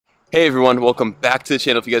Hey everyone, welcome back to the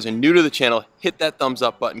channel. If you guys are new to the channel, hit that thumbs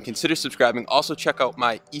up button, consider subscribing. Also check out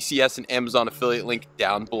my ECS and Amazon affiliate link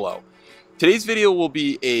down below. Today's video will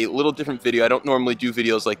be a little different video. I don't normally do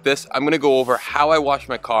videos like this. I'm going to go over how I wash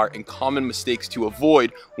my car and common mistakes to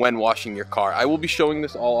avoid when washing your car. I will be showing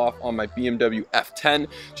this all off on my BMW F10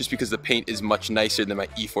 just because the paint is much nicer than my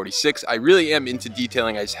E46. I really am into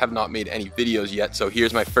detailing. I just have not made any videos yet, so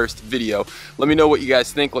here's my first video. Let me know what you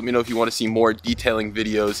guys think. Let me know if you want to see more detailing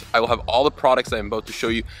videos. I will have all the products that I'm about to show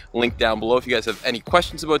you linked down below. If you guys have any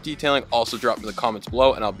questions about detailing, also drop them in the comments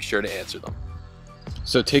below and I'll be sure to answer them.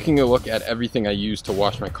 So taking a look at everything I use to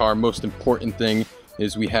wash my car, most important thing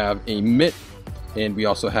is we have a mitt and we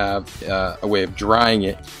also have a way of drying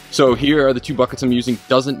it. So here are the two buckets I'm using.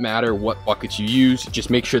 Doesn't matter what buckets you use, just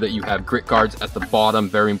make sure that you have grit guards at the bottom,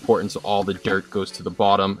 very important, so all the dirt goes to the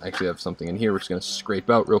bottom. Actually, I have something in here we're just gonna scrape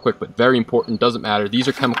out real quick, but very important, doesn't matter. These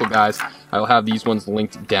are chemical guys. I'll have these ones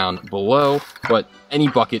linked down below, but any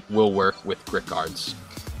bucket will work with grit guards.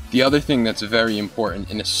 The other thing that's very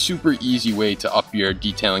important and a super easy way to up your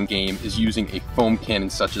detailing game is using a foam cannon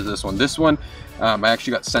such as this one. This one I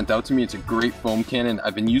actually got sent out to me. It's a great foam cannon.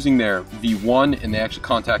 I've been using their V1 and they actually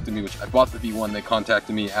contacted me, which I bought the V1. They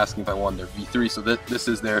contacted me asking if I wanted their V3. So this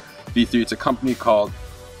is their V3. It's a company called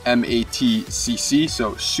MATCC.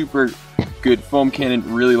 So super good foam cannon.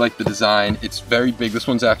 Really like the design. It's very big. This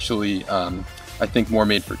one's actually I think more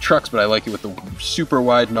made for trucks, but I like it with the super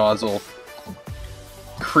wide nozzle.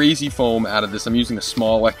 Crazy foam out of this. I'm using a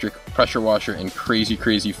small electric pressure washer and crazy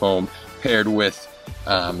foam paired with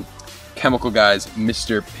Chemical Guys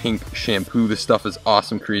Mr. Pink shampoo. This stuff is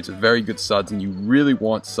awesome, creates very good suds, and you really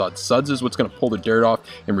want suds. Suds is what's going to pull the dirt off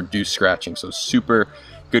and reduce scratching, so super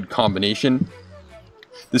good combination.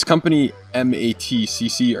 This company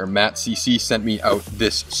MATCC or MATCC sent me out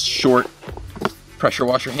this short pressure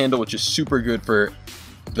washer handle, which is super good for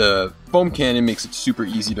the foam cannon. Makes it super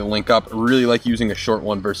easy to link up. I really like using a short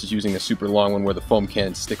one versus using a super long one where the foam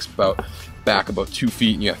cannon sticks back about 2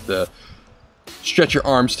 feet and you have to stretch your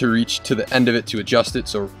arms to reach to the end of it to adjust it.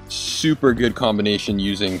 So super good combination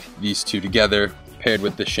using these two together paired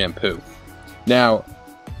with the shampoo. Now,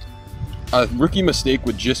 a rookie mistake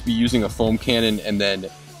would just be using a foam cannon and then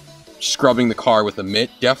scrubbing the car with a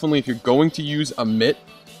mitt. Definitely, if you're going to use a mitt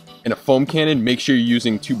and a foam cannon, make sure you're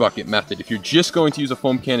using two bucket method. If you're just going to use a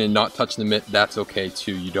foam cannon and not touch the mitt, that's okay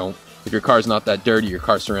too. If your car's not that dirty, your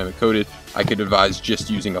car's ceramic coated, I could advise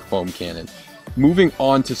just using a foam cannon. Moving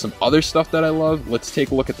on to some other stuff that I love, let's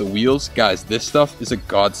take a look at the wheels. Guys, this stuff is a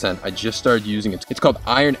godsend. I just started using it. It's called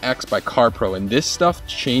Iron X by CarPro, and this stuff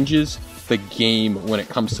changes the game when it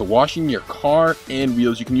comes to washing your car and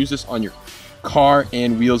wheels. You can use this on your car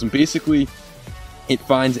and wheels, and basically it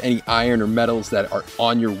finds any iron or metals that are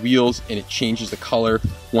on your wheels and it changes the color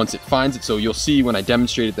once it finds it. So you'll see when I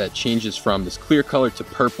demonstrated that it changes from this clear color to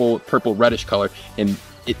purple reddish color, and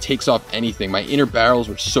it takes off anything. My inner barrels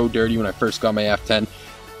were so dirty when I first got my F10.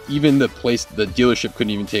 Even the dealership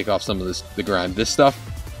couldn't even take off some of the grime. This stuff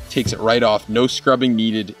takes it right off, no scrubbing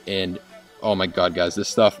needed, and oh my god guys, this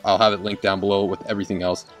stuff, I'll have it linked down below with everything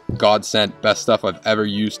else. Godsend, best stuff I've ever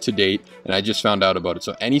used to date, and I just found out about it.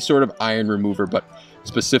 So any sort of iron remover, but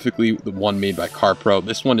specifically the one made by CarPro.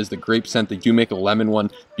 This one is the grape scent. They do make a lemon one.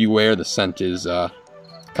 Beware, the scent is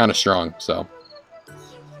kind of strong. So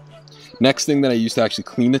next thing that I use to actually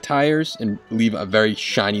clean the tires and leave a very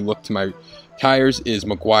shiny look to my tires is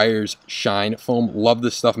Meguiar's Shine Foam. Love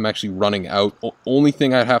this stuff. I'm actually running out. Only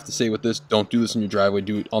thing I'd have to say with this, don't do this in your driveway.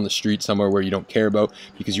 Do it on the street somewhere where you don't care about,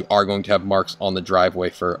 because you are going to have marks on the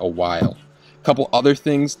driveway for a while. A couple other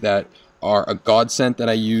things that are a godsend that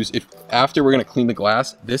I use after we're going to clean the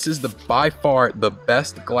glass. This is by far the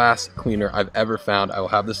best glass cleaner I've ever found. I will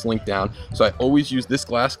have this link down. So I always use this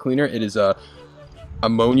glass cleaner. It is a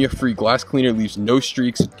ammonia-free glass cleaner, leaves no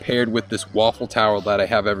streaks, paired with this waffle towel that I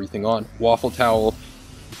have everything on. Waffle towel,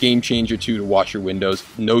 game changer too to wash your windows.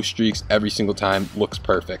 No streaks every single time, looks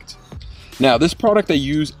perfect. Now this product I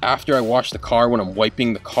use after I wash the car when I'm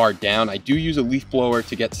wiping the car down. I do use a leaf blower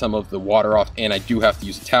to get some of the water off, and I do have to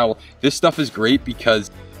use a towel. This stuff is great because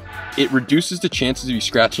it reduces the chances of you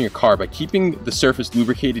scratching your car. By keeping the surface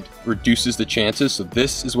lubricated, reduces the chances. So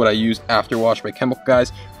this is what I use after wash by Chemical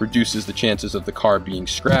Guys, reduces the chances of the car being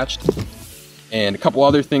scratched. And a couple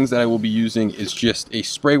other things that I will be using is just a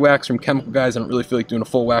spray wax from Chemical Guys. I don't really feel like doing a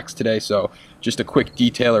full wax today, so just a quick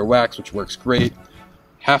detailer wax, which works great.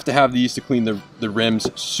 Have to have these to clean the rims.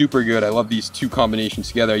 Super good. I love these two combinations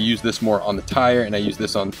together. I use this more on the tire, and I use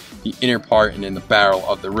this on the inner part and in the barrel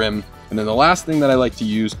of the rim. And then the last thing that I like to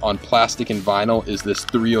use on plastic and vinyl is this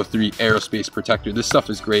 303 aerospace protector. This stuff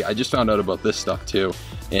is great. I just found out about this stuff too,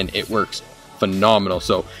 and it works phenomenal.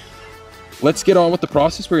 So let's get on with the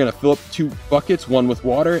process. We're gonna fill up 2 buckets, one with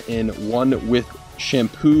water and one with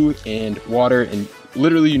shampoo and water, and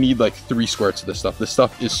literally you need like 3 squirts of this stuff. This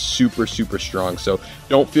stuff is super strong, so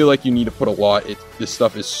don't feel like you need to put a lot. This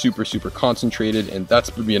stuff is super concentrated, and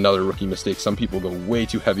that's would be another rookie mistake. Some people go way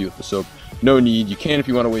too heavy with the soap. No need. You can if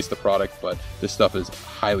you want to waste the product, but this stuff is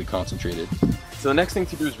highly concentrated. So the next thing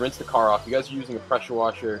to do is rinse the car off. You guys are using a pressure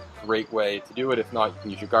washer, great way to do it. If not, you can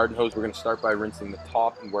use your garden hose. We're going to start by rinsing the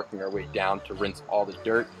top and working our way down to rinse all the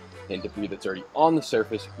dirt and debris that's already on the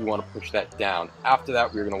surface. We want to push that down. After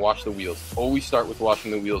that, we're going to wash the wheels. Always start with washing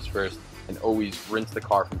the wheels first, and always rinse the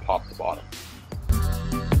car from top to bottom.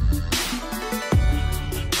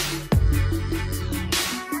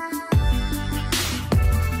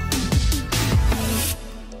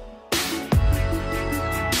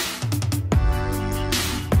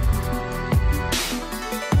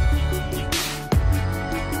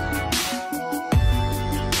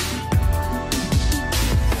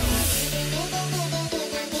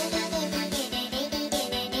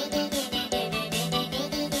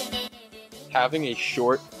 Having a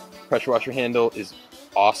short pressure washer handle is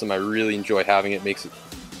awesome. I really enjoy having it. Makes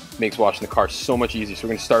washing the car so much easier. So we're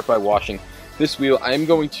going to start by washing this wheel. I'm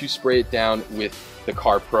going to spray it down with the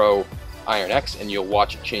Car Pro Iron X, and you'll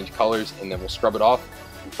watch it change colors, and then we'll scrub it off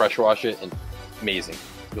and pressure wash it, and amazing.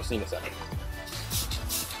 You'll see in a second.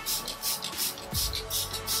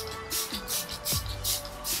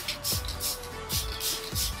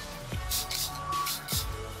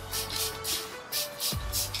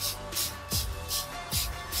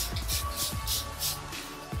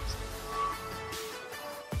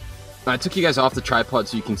 I took you guys off the tripod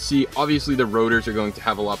so you can see. Obviously the rotors are going to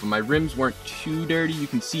have a lot, but my rims weren't too dirty. You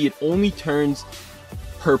can see it only turns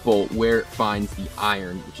purple where it finds the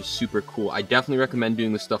iron, which is super cool. I definitely recommend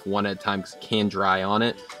doing this stuff one at a time because it can dry on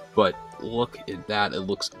it, but look at that. It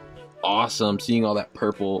looks awesome. Seeing all that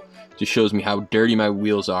purple just shows me how dirty my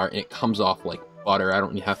wheels are, and it comes off like butter. I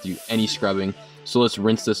don't have to do any scrubbing. So let's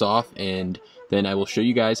rinse this off, and then I will show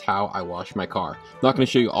you guys how I wash my car. I'm not going to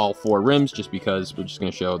show you all 4 rims just because we're just going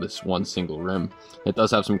to show this one single rim. It does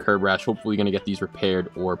have some curb rash. Hopefully going to get these repaired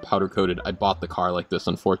or powder coated. I bought the car like this,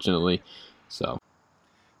 unfortunately. So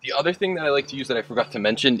the other thing that I like to use that I forgot to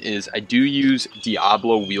mention is I do use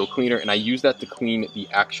Diablo wheel cleaner, and I use that to clean the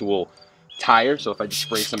actual tire. So if I just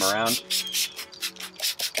spray some around.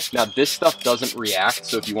 Now this stuff doesn't react,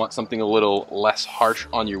 so if you want something a little less harsh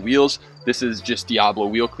on your wheels, this is just Diablo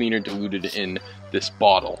wheel cleaner diluted in this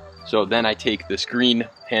bottle. So then I take this green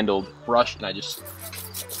handled brush and I just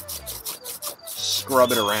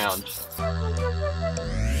scrub it around.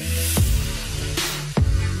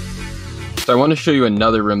 So I want to show you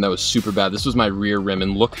another rim that was super bad. This was my rear rim,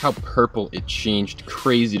 and look how purple it changed.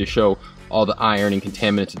 Crazy to show all the iron and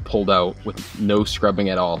contaminants it pulled out with no scrubbing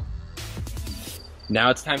at all. Now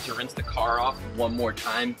it's time to rinse the car off one more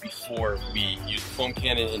time before we use the foam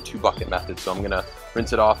cannon and 2 bucket method. So I'm gonna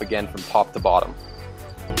rinse it off again from top to bottom.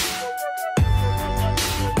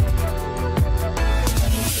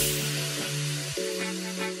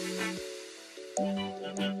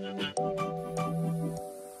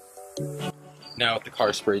 Now with the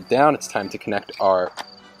car sprayed down, it's time to connect our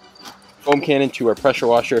foam cannon to our pressure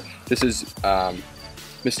washer. This is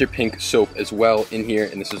Mr. Pink soap as well in here,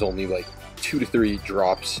 and this is only like 2 to 3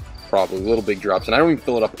 drops, probably little big drops, and I don't even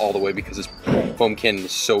fill it up all the way because this foam cannon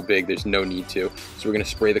is so big there's no need to. So we're going to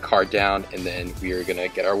spray the car down, and then we are going to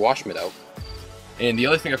get our wash mitt out. And the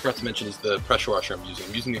other thing I forgot to mention is the pressure washer I'm using.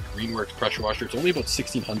 I'm using a Greenworks pressure washer. It's only about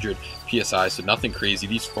 1600 psi, so nothing crazy.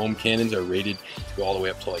 These foam cannons are rated to go all the way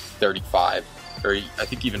up to like 35, or I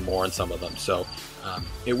think even more on some of them. So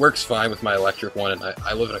it works fine with my electric one, and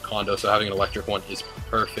I live in a condo, so having an electric one is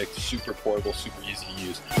perfect. Super portable, super easy to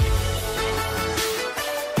use.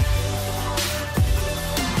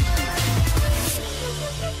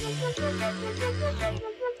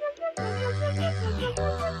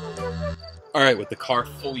 Alright, with the car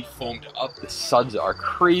fully foamed up, the suds are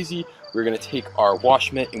crazy. We're going to take our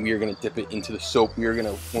wash mitt and we are going to dip it into the soap. We are going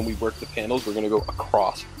to, when we work the panels, we're going to go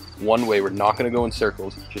across one way. We're not going to go in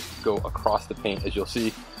circles, just go across the paint as you'll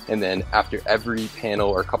see. And then after every panel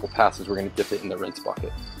or a couple passes, we're going to dip it in the rinse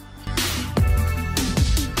bucket.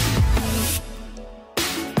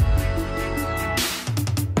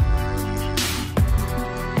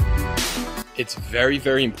 It's very,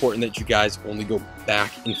 very important that you guys only go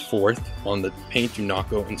back and forth on the paint. Do not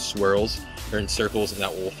go in swirls or in circles, and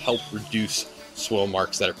that will help reduce swirl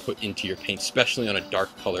marks that are put into your paint, especially on a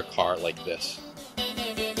dark color car like this.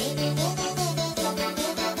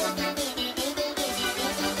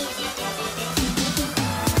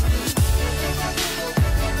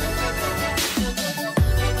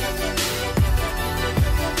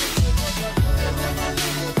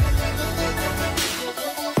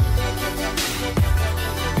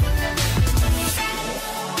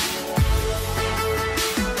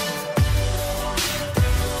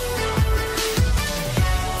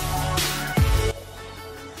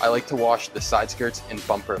 I like to wash the side skirts and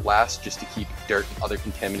bumper last just to keep dirt and other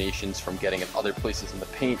contaminations from getting in other places in the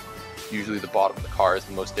paint. Usually the bottom of the car is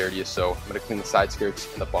the most dirtiest, so I'm going to clean the side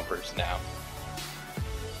skirts and the bumpers now.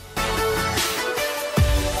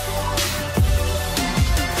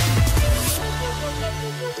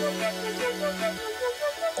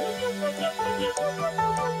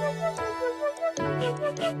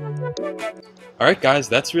 Alright guys,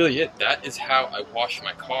 that's really it. That is how I wash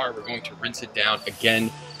my car. We're going to rinse it down again,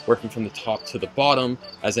 working from the top to the bottom.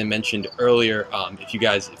 As I mentioned earlier,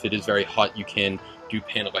 if it is very hot, you can do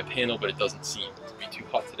panel by panel, but it doesn't seem to be too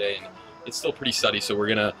hot today, and it's still pretty sunny, so we're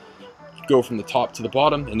gonna go from the top to the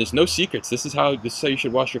bottom, and there's no secrets. This is how you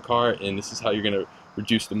should wash your car, and this is how you're gonna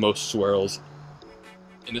reduce the most swirls.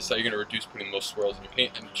 And this is how you're gonna reduce putting the most swirls in your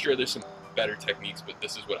paint. I'm sure there's some better techniques, but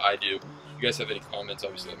this is what I do. If you guys have any comments,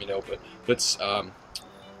 obviously let me know, but let's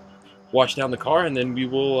wash down the car, and then we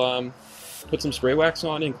will put some spray wax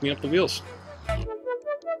on and clean up the wheels.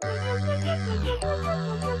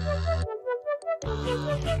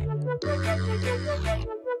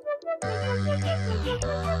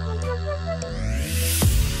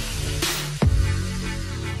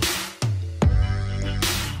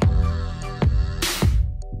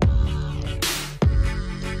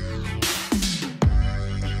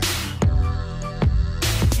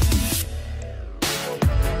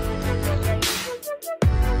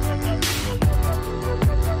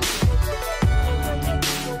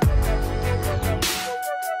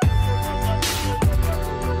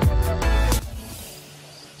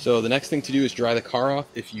 So the next thing to do is dry the car off.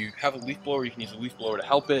 If you have a leaf blower, you can use a leaf blower to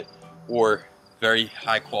help it, or very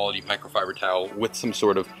high quality microfiber towel with some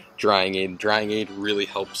sort of drying aid. Drying aid really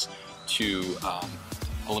helps to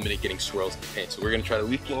eliminate getting swirls in the paint. So we're gonna try to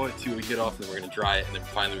leaf blow it, see what we get off, and then we're gonna dry it, and then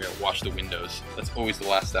finally we're gonna wash the windows. That's always the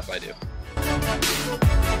last step I do.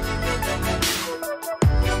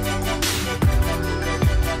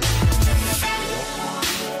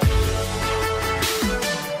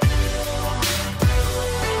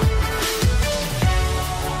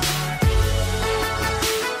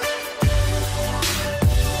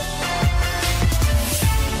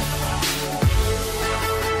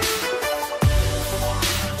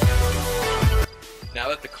 Now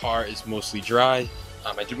that the car is mostly dry,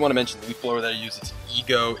 I did want to mention the leaf blower that I use. It's an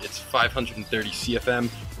Ego. It's 530 CFM.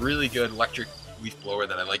 Really good electric leaf blower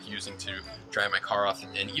that I like using to dry my car off.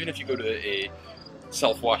 And even if you go to a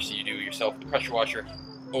self-wash that you do yourself, the pressure washer,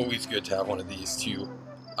 always good to have one of these to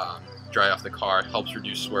dry off the car. It helps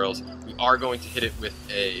reduce swirls. We are going to hit it with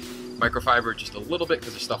a microfiber just a little bit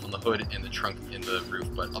because there's stuff on the hood and the trunk in the roof.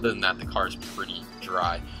 But other than that, the car is pretty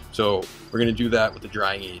dry. So we're going to do that with the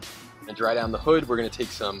drying aid. And dry down the hood, we're going to take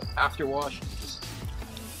some afterwash and just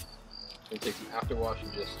you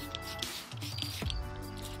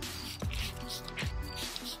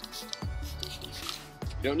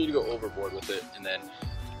don't need to go overboard with it, and then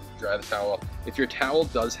dry the towel off. If your towel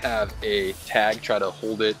does have a tag, try to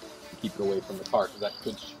hold it and keep it away from the car because that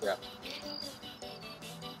could scratch.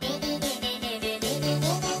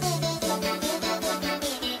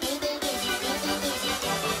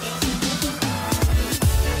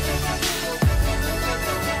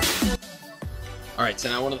 Alright, so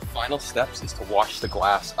now one of the final steps is to wash the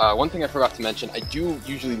glass. One thing I forgot to mention, I do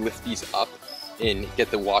usually lift these up and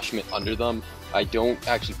get the wash mitt under them. I don't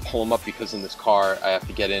actually pull them up because in this car I have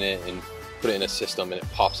to get in it and put it in a system and it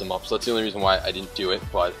pops them up. So that's the only reason why I didn't do it,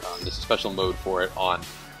 but there's a special mode for it on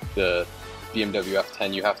the BMW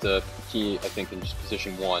F10. You have to key, I think, in just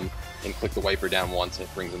position 1 and click the wiper down once and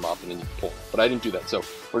it brings them up and then you can pull. But I didn't do that. So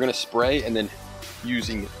we're going to spray, and then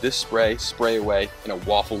using this spray away in a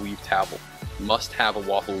waffle weave towel. Must have a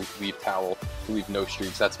waffle weave towel to leave no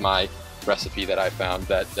streaks. That's my recipe that I found.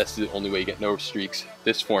 That's the only way you get no streaks.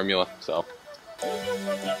 This formula. So.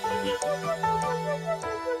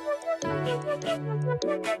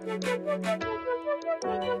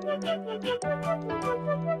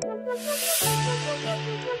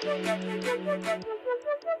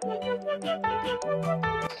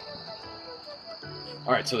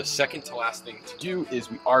 Alright, so the second to last thing to do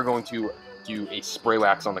is we are going to do a spray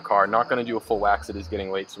wax on the car. Not going to do a full wax, it is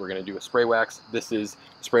getting late, so we're going to do a spray wax. This is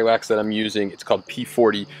the spray wax that I'm using. It's called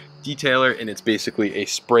P40 Detailer, and it's basically a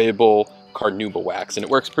sprayable carnauba wax, and it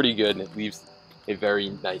works pretty good, and it leaves a very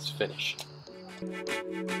nice finish.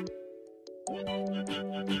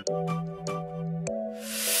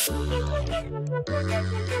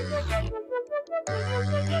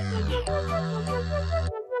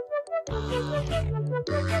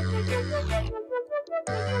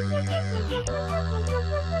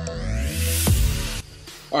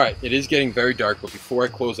 Alright, it is getting very dark, but before I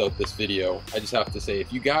close out this video, I just have to say,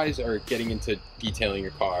 if you guys are getting into detailing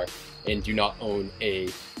your car and do not own a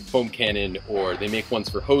foam cannon, or they make ones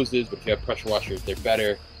for hoses, but if you have pressure washers, they're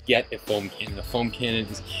better, get a foam cannon. A foam cannon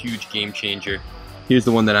is a huge game changer. Here's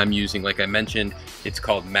the one that I'm using. Like I mentioned, it's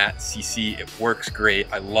called Matte CC. It works great.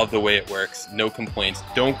 I love the way it works. No complaints.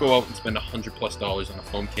 Don't go out and spend $100+ on a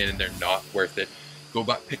foam cannon. They're not worth it. Go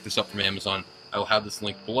back, pick this up from Amazon. I will have this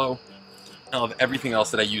link below. I'll have everything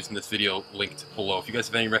else that I use in this video linked below. If you guys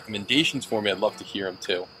have any recommendations for me, I'd love to hear them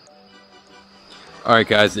too. Alright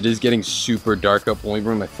guys, it is getting super dark up. Let me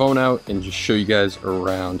bring my phone out and just show you guys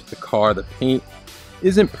around the car. The paint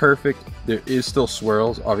isn't perfect. There is still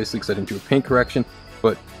swirls, obviously, because I didn't do a paint correction,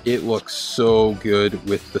 but it looks so good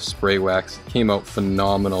with the spray wax. It came out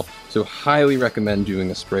phenomenal. So highly recommend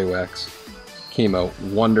doing a spray wax. Came out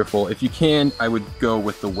wonderful. If you can, I would go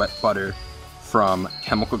with the wet butter from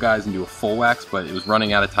Chemical Guys and do a full wax, but it was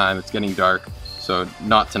running out of time. It's getting dark, so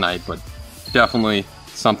not tonight, but definitely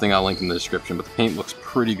something I'll link in the description. But the paint looks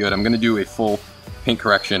pretty good. I'm gonna do a full paint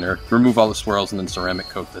correction, or remove all the swirls and then ceramic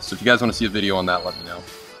coat this. So if you guys wanna see a video on that, let me know.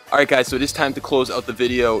 Alright guys, so it is time to close out the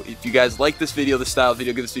video. If you guys like this video, this style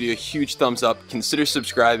video, give this video a huge thumbs up. Consider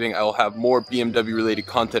subscribing. I will have more BMW related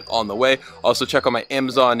content on the way. Also check out my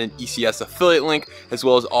Amazon and ECS affiliate link, as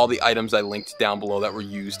well as all the items I linked down below that were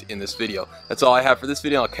used in this video. That's all I have for this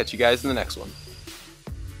video. I'll catch you guys in the next one.